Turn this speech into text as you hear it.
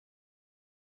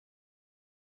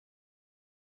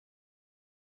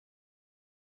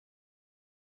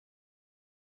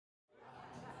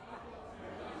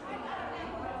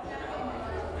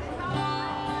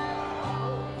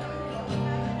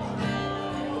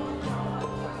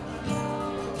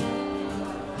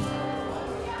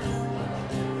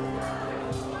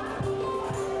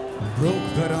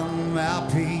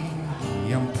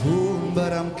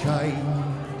I'm kind.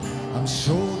 I'm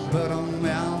short but I'm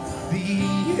healthy,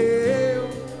 yeah.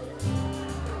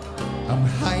 I'm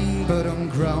high but I'm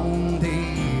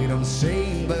grounded. I'm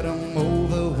sane but I'm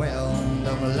overwhelmed.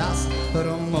 I'm lost but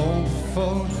I'm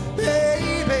hopeful,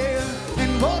 baby.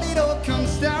 And what it all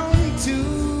comes down to,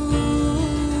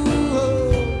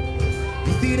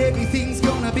 you think everything's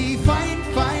gonna be fine,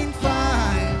 fine,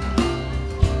 fine.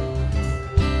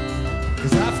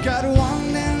 'Cause I've got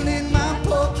one hand in my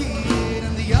pocket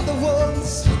and the other one's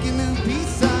sticking in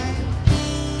peace sign.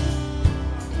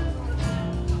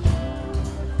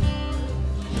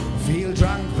 Feel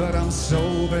drunk but I'm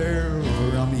sober.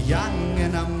 I'm young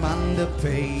and I'm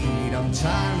underpaid. I'm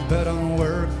tired but I'm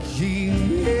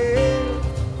working, yeah.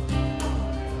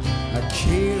 I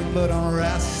care but I'm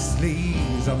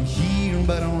restless. I'm here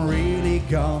but I'm really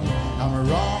gone. I'm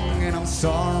wrong and I'm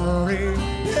sorry,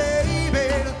 baby.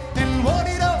 And what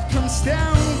it all comes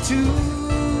down to,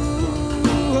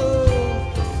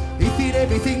 if it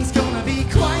everything's gonna be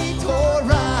quite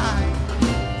alright.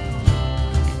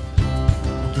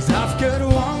 'Cause I've got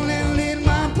one hand in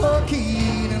my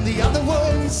pocket and the other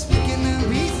one's speaking in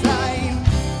beside.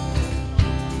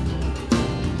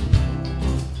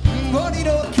 And what it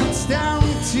all comes down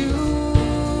to,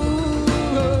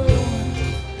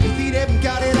 if you haven't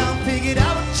got it all figured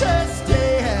out, just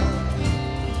tell.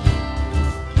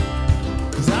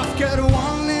 'Cause I've got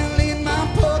one hand in my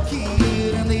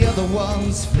pocket and the other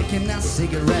one's flicking that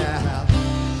cigarette.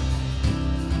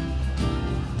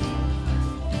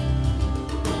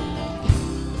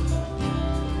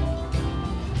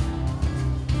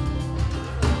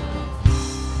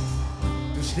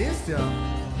 Du stehst ja.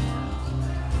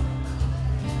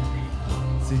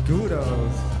 Sieht gut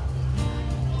aus.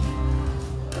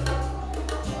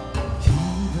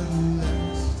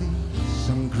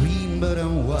 I'm green but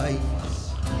I'm white.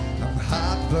 I'm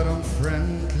hot but I'm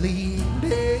friendly,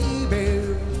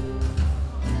 baby.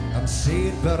 I'm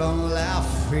sad but I'm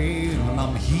laughing.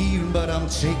 I'm here but I'm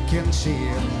chicken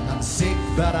shit. I'm sick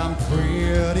but I'm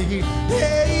pretty,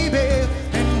 baby.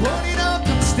 And what it all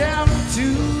comes down to,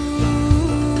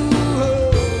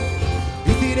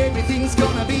 you think everything's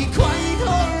gonna be quite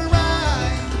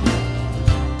alright.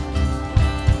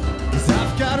 'Cause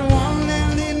I've got one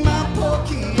hand in my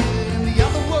pocket and the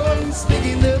other one's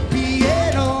picking the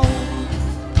piano.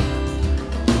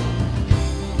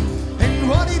 And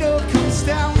what it all comes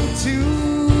down to,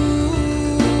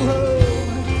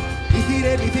 you think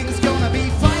everything's gonna be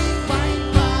fine, fine,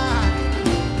 fine.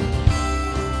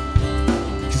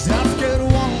 'Cause I've got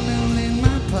one hand in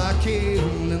my pocket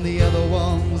and the other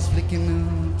one's flicking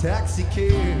a taxi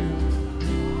cab.